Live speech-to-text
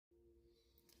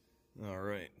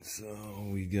Alright, so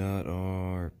we got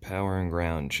our power and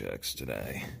ground checks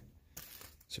today.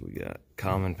 So we got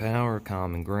common power,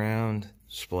 common ground,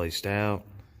 spliced out,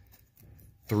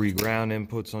 3 ground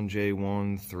inputs on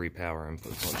J1, 3 power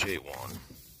inputs on J1.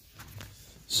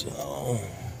 So,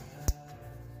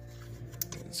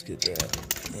 let's get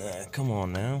that. Come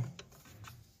on now.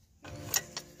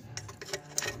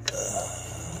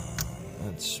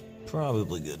 That's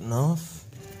probably good enough.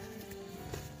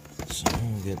 So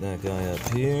we'll get that guy up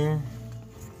here.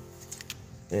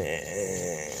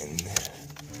 And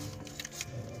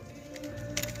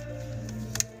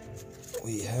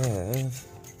we have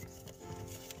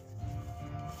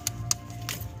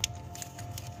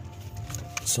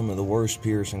some of the worst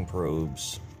piercing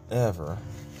probes ever.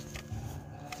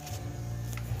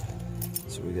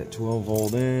 So we got 12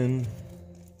 volt in.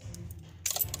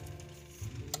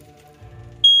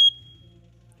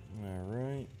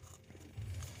 Alright.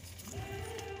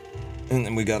 And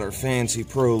then we got our fancy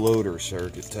Pro Loader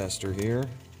circuit tester here.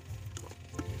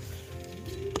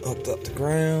 Hooked up to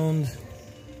ground.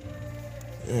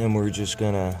 And we're just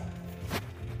gonna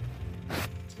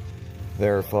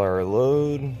verify our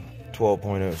load,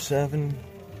 12.07.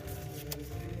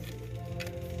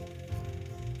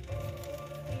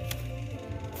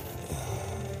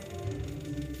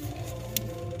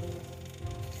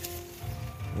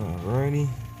 Alrighty.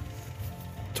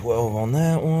 12 on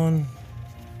that one.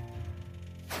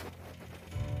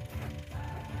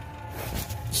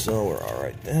 So we're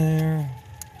alright there.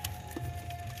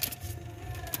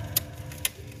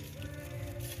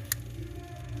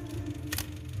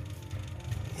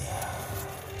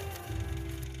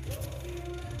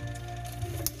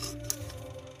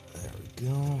 There we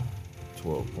go.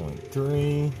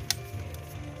 12.3.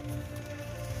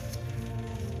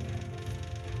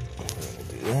 We'll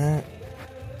do that.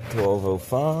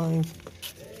 12.05.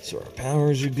 So our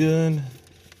powers are good.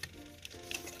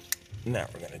 Now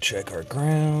we're going to check our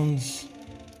grounds.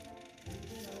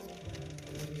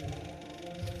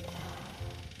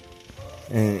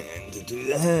 And to do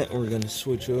that, we're going to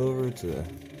switch over to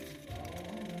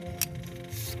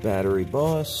battery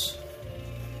bus.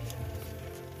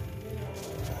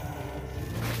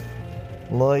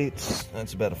 Lights,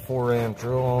 that's about a 4 amp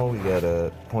draw. We got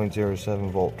a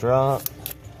 0.07 volt drop.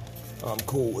 I'm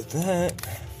cool with that.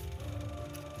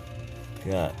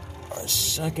 Got our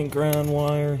second ground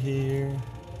wire here.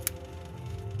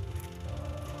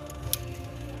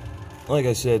 Like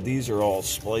I said, these are all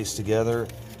spliced together,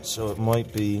 so it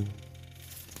might be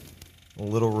a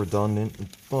little redundant,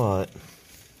 but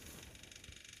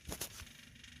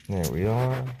there we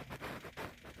are.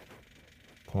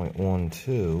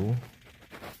 0.12.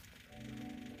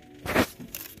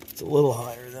 It's a little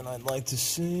higher than I'd like to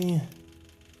see.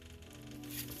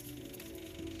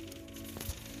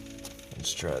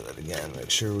 Let's try that again,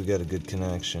 make sure we got a good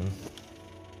connection.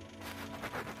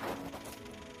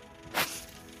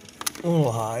 A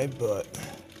little high, but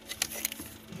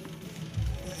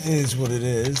it is what it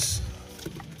is.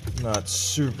 Not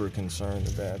super concerned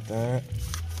about that.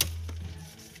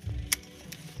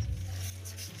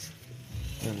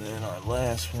 And then our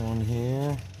last one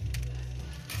here.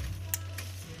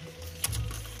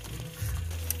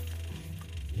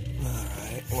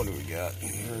 Alright, what do we got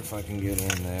here if I can get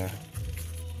in there?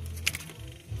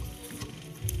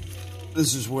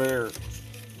 This is where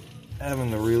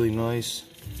having the really nice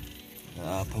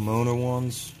Pomona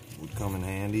ones would come in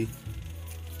handy.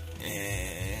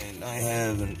 And I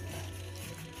have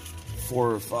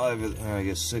 4 or 5, I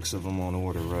guess 6 of them on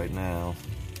order right now.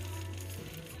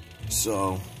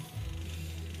 So,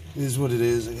 it is what it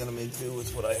is. I gotta make do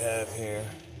with what I have here.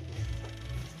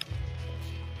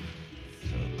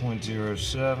 So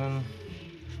 0.07.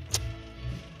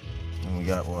 And we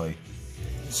got light.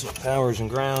 So powers and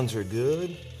grounds are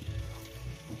good.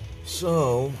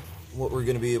 So what we're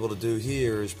going to be able to do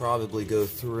here is probably go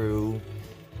through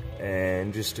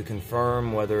and just to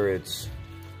confirm whether it's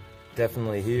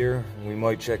definitely here. We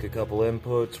might check a couple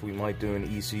inputs. We might do an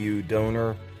ECU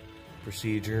donor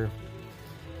procedure.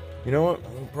 You know what?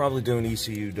 I'll probably do an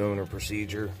ECU donor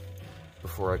procedure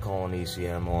before I call an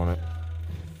ECM on it.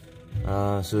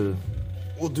 So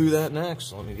we'll do that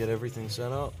next. Let me get everything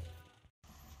set up.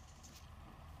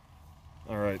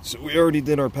 Alright, so we already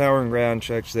did our power and ground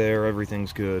checks there.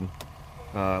 Everything's good.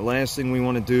 Last thing we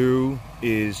want to do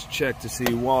is check to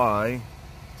see why,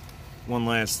 one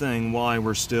last thing, why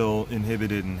we're still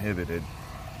inhibited.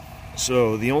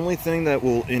 So the only thing that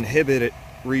will inhibit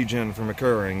regen from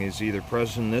occurring is either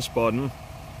pressing this button,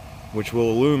 which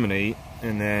will illuminate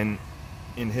and then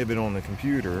inhibit on the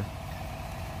computer,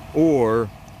 or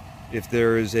if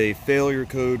there is a failure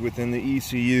code within the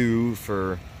ECU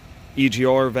for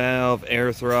EGR valve,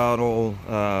 air throttle,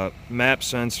 map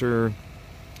sensor,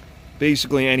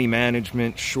 basically any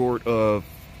management short of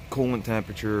coolant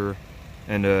temperature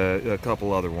and a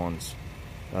couple other ones.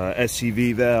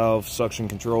 SCV valve, suction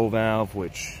control valve,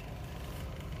 which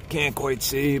can't quite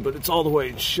see, but it's all the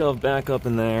way shoved back up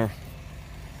in there.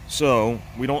 So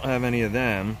we don't have any of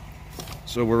them.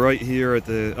 So we're right here at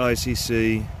the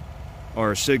ICC,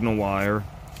 our signal wire,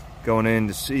 going in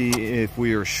to see if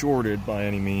we are shorted by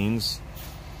any means,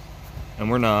 and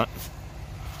we're not.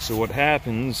 So what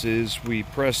happens is we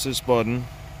press this button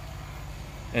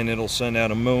and it'll send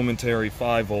out a momentary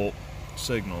 5-volt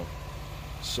signal.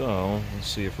 So let's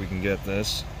see if we can get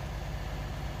this.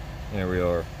 There we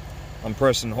are. I'm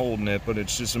pressing and holding it, but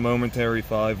it's just a momentary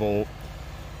 5-volt,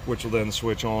 which will then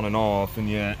switch on and off, and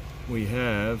yet we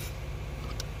have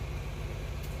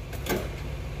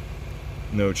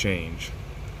no change.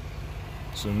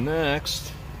 So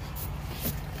next,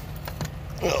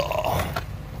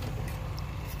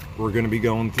 we're going to be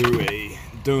going through a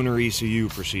donor ECU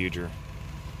procedure.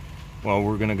 Well,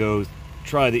 we're going to go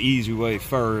try the easy way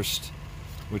first,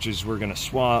 which is we're going to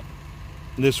swap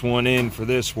this one in for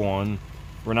this one.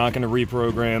 We're not going to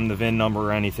reprogram the VIN number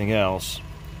or anything else.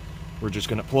 We're just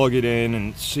going to plug it in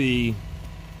and see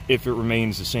if it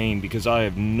remains the same, because I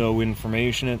have no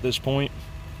information at this point.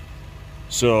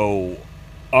 So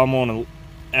I'm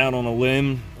out on a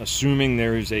limb, assuming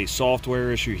there is a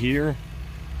software issue here,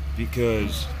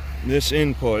 because this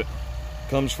input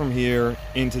comes from here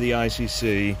into the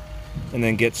ICC and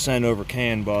then gets sent over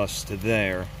CAN bus to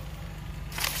there.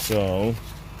 So,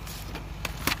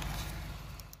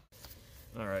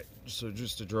 alright, so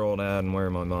just to draw it out and where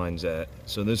my mind's at.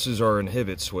 So this is our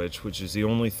inhibit switch, which is the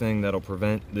only thing that'll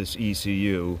prevent this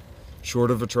ECU,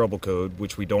 short of a trouble code,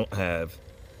 which we don't have,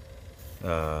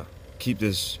 keep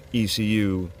this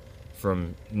ECU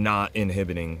from not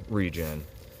inhibiting regen.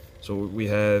 So what we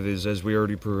have is, as we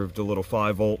already proved, a little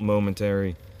 5-volt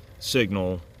momentary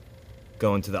signal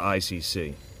going to the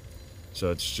ICC.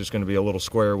 So it's just going to be a little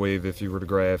square wave if you were to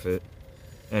graph it.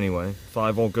 Anyway,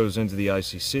 5-volt goes into the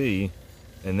ICC,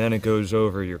 and then it goes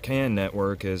over your CAN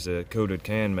network as a coded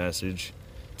CAN message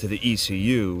to the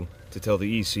ECU to tell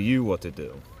the ECU what to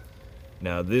do.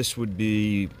 Now this would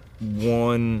be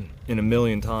 1 in a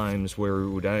million times where it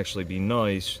would actually be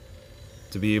nice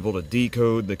to be able to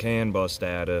decode the CAN bus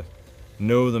data,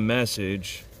 know the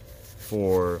message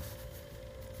for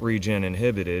regen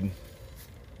inhibited,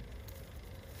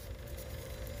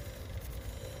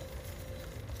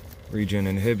 regen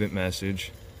inhibit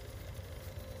message,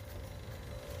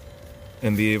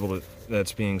 and be able to,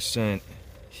 that's being sent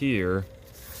here,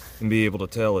 and be able to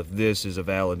tell if this is a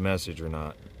valid message or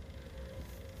not.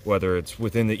 Whether it's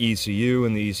within the ECU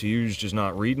and the ECU is just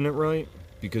not reading it right,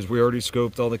 because we already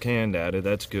scoped all the CAN data,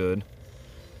 that's good.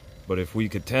 But if we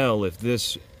could tell if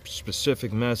this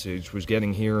specific message was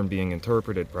getting here and being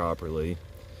interpreted properly,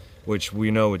 which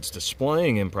we know it's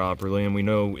displaying improperly, and we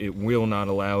know it will not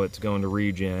allow it to go into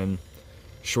regen,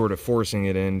 short of forcing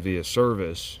it in via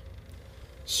service.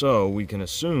 So we can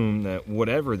assume that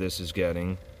whatever this is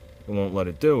getting, it won't let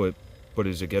it do it, but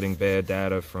is it getting bad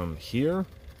data from here?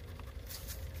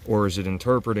 Or is it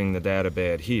interpreting the data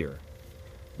bad here?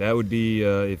 That would be,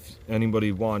 if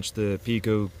anybody watched the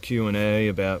Pico Q&A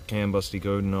about CAN bus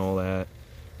decode and all that,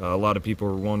 a lot of people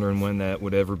were wondering when that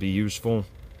would ever be useful.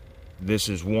 This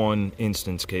is one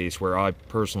instance case where I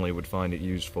personally would find it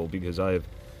useful, because I have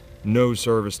no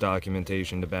service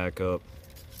documentation to back up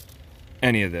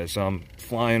any of this. I'm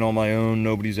flying on my own,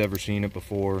 nobody's ever seen it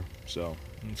before, so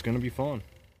it's going to be fun.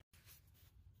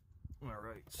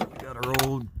 Alright, so we got our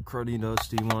old cruddy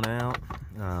dusty one out.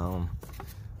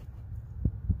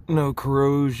 No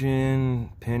corrosion,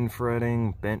 pin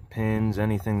fretting, bent pins,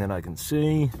 anything that I can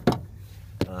see.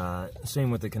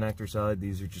 Same with the connector side.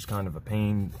 These are just kind of a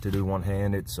pain to do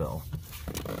one-handed, so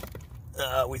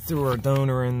we threw our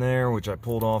donor in there, which I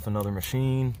pulled off another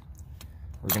machine.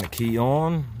 We're going to key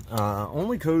on.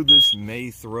 Only code this may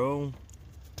throw,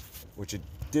 which it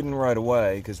didn't right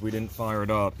away because we didn't fire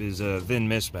it up, is a VIN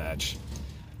mismatch.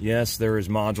 Yes, there is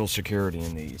module security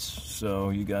in these, so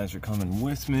you guys are coming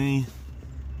with me.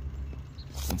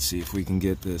 Let's see if we can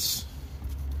get this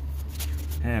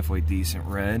halfway decent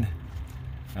red.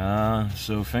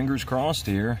 So fingers crossed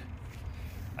here.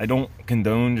 I don't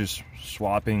condone just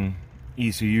swapping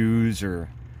ECUs or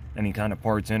any kind of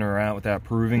parts in or out without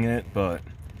proving it, but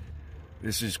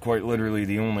this is quite literally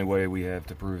the only way we have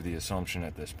to prove the assumption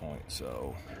at this point.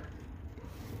 So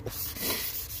get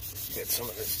some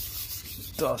of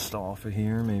this dust off of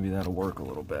here, maybe that'll work a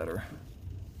little better.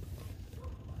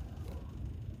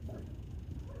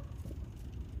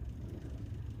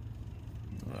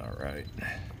 All right.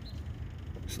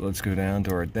 So let's go down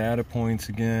to our data points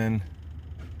again.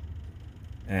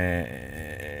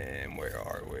 And where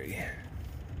are we?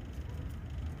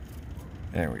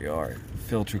 There we are.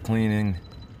 Filter cleaning,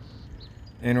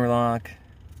 interlock,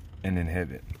 and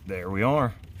inhibit. There we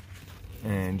are.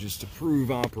 And just to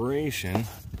prove operation,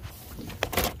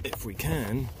 if we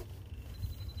can,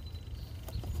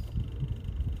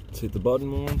 let's hit the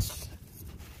button once,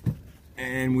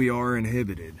 and we are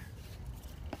inhibited.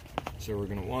 So we're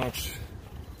gonna watch,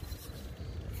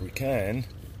 if we can,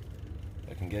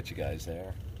 I can get you guys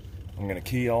there. I'm gonna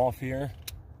key off here.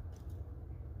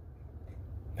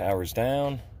 Power's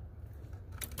down,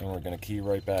 and we're gonna key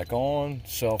right back on,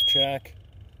 self-check,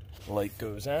 light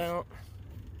goes out,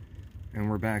 and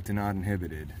we're back to not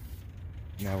inhibited.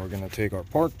 Now we're gonna take our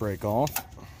park brake off,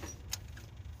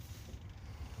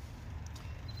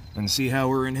 and see how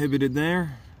we're inhibited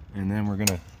there, and then we're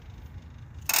gonna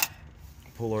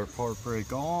pull our park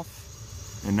brake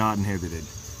off, and not inhibited.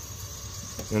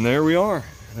 And there we are.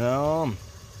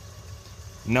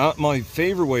 Not my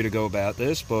favorite way to go about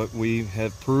this, but we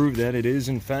have proved that it is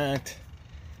in fact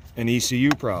an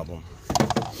ECU problem.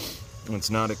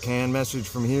 It's not a CAN message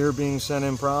from here being sent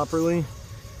in properly.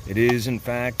 It is in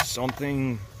fact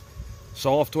something,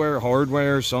 software,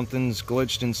 hardware, something's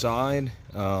glitched inside.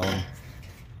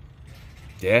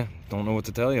 Yeah, don't know what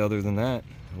to tell you other than that.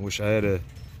 I wish I had a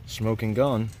smoking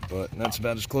gun, but that's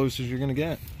about as close as you're gonna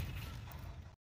get.